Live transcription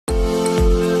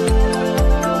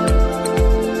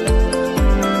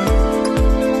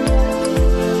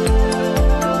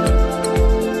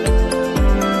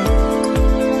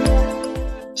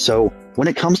So when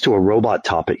it comes to a robot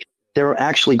topic, there are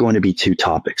actually going to be two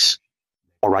topics.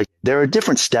 All right, there are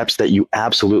different steps that you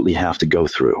absolutely have to go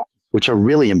through, which are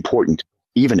really important,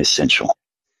 even essential.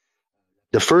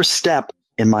 The first step,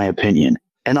 in my opinion,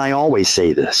 and I always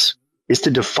say this, is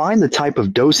to define the type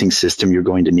of dosing system you're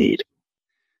going to need.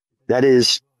 That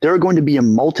is, there are going to be a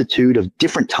multitude of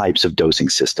different types of dosing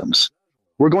systems.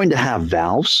 We're going to have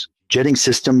valves, jetting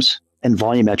systems, and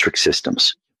volumetric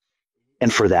systems.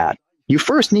 And for that, you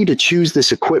first need to choose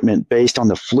this equipment based on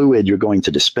the fluid you're going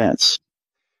to dispense.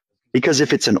 Because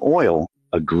if it's an oil,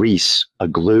 a grease, a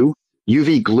glue,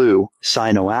 UV glue,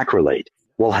 cyanoacrylate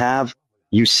will have,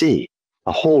 you see,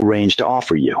 a whole range to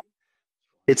offer you.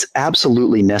 It's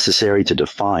absolutely necessary to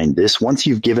define this once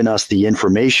you've given us the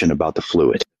information about the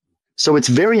fluid. So it's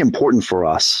very important for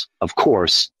us, of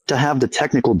course, to have the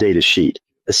technical data sheet,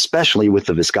 especially with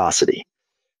the viscosity.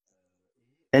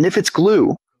 And if it's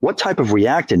glue, what type of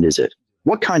reactant is it?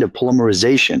 What kind of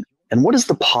polymerization? And what is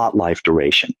the pot life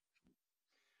duration?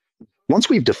 Once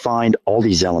we've defined all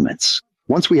these elements,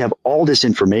 once we have all this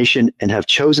information and have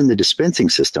chosen the dispensing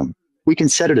system, we can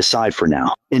set it aside for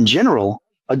now. In general,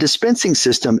 a dispensing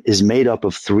system is made up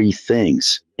of three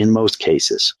things in most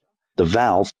cases: the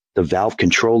valve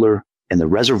controller, and the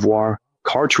reservoir,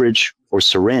 cartridge, or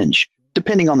syringe,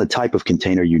 depending on the type of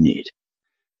container you need.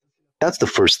 That's the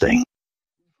first thing.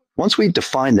 Once we've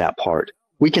defined that part,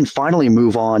 we can finally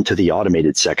move on to the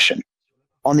automated section.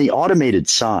 On the automated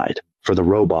side, for the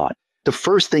robot, the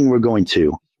first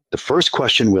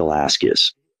question we'll ask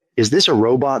is this a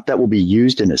robot that will be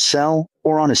used in a cell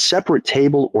or on a separate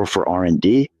table or for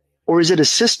R&D, or is it a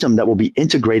system that will be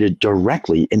integrated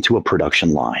directly into a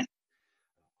production line?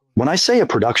 When I say a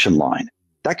production line,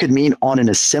 that could mean on an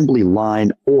assembly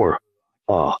line or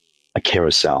a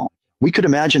carousel. We could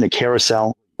imagine a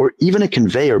carousel or even a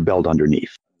conveyor belt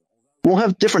underneath. We'll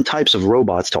have different types of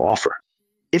robots to offer.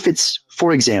 If it's,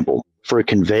 for example, for a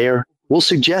conveyor, we'll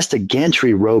suggest a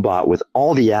gantry robot with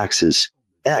all the axes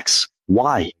X,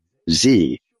 Y,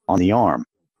 Z on the arm,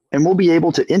 and we'll be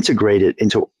able to integrate it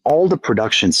into all the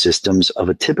production systems of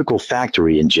a typical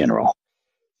factory in general.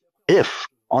 If,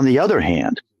 on the other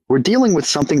hand, we're dealing with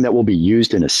something that will be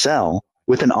used in a cell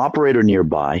with an operator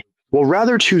nearby, we'll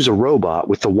rather choose a robot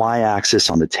with the Y-axis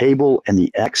on the table and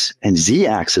the X and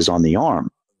Z-axis on the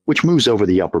arm, which moves over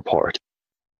the upper part.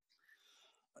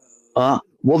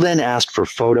 We'll then ask for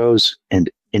photos and,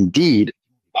 indeed,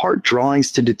 part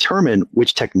drawings to determine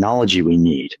which technology we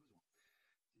need.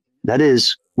 That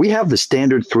is, we have the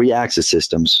standard 3-axis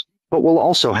systems, but we'll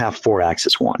also have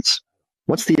 4-axis ones.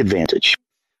 What's the advantage?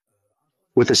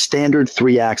 With a standard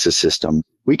 3-axis system,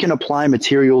 we can apply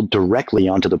material directly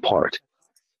onto the part.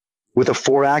 With a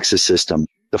 4-axis system,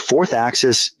 the 4th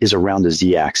axis is around the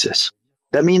Z-axis.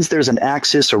 That means there's an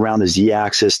axis around the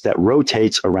Z-axis that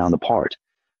rotates around the part.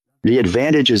 The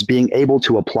advantage is being able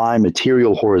to apply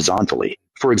material horizontally,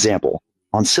 for example,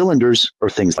 on cylinders or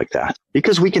things like that,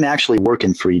 because we can actually work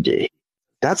in 3D.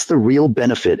 That's the real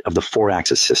benefit of the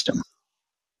 4-axis system.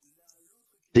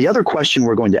 The other question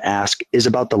we're going to ask is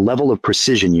about the level of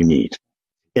precision you need.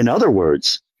 In other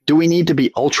words, do we need to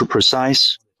be ultra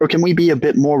precise, or can we be a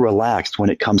bit more relaxed when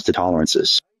it comes to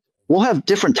tolerances? We'll have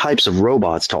different types of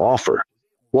robots to offer.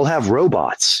 We'll have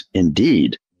robots,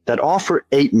 indeed, that offer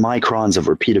 8 microns of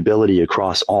repeatability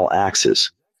across all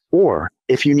axes. Or,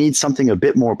 if you need something a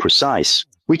bit more precise,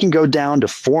 we can go down to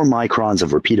 4 microns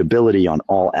of repeatability on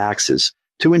all axes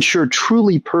to ensure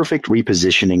truly perfect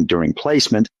repositioning during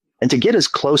placement and to get as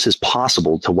close as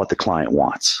possible to what the client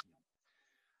wants.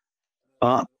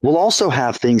 We'll also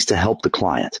have things to help the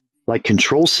client, like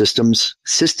control systems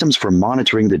for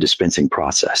monitoring the dispensing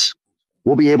process.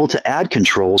 We'll be able to add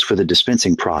controls for the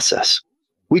dispensing process.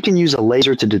 We can use a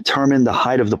laser to determine the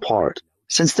height of the part,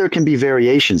 since there can be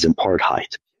variations in part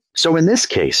height. So in this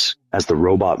case, as the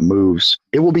robot moves,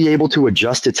 it will be able to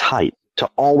adjust its height to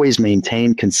always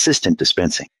maintain consistent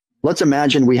dispensing. Let's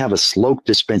imagine we have a sloped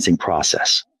dispensing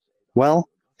process. Well,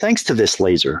 thanks to this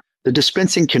laser, the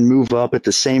dispensing can move up at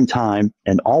the same time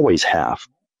and always have,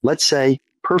 let's say,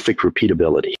 perfect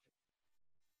repeatability.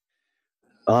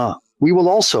 We will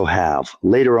also have,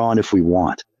 later on if we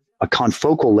want, a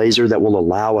confocal laser that will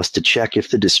allow us to check if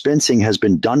the dispensing has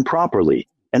been done properly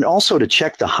and also to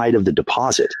check the height of the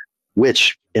deposit,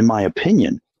 which, in my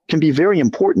opinion, can be very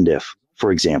important if,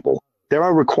 for example, there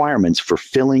are requirements for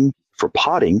filling, for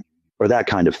potting, or that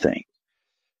kind of thing.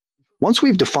 Once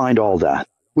we've defined all that,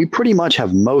 we pretty much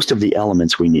have most of the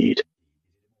elements we need.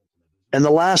 And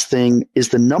the last thing is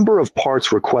the number of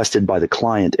parts requested by the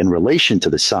client in relation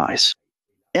to the size.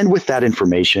 And with that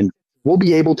information, we'll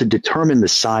be able to determine the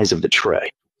size of the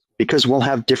tray, because we'll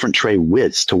have different tray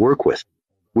widths to work with.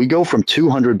 We go from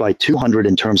 200 by 200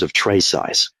 in terms of tray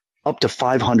size, up to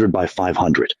 500 by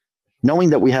 500,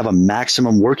 knowing that we have a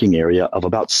maximum working area of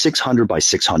about 600 by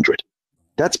 600.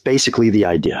 That's basically the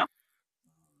idea.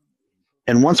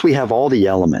 And once we have all the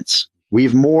elements,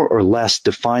 we've more or less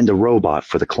defined the robot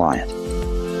for the client.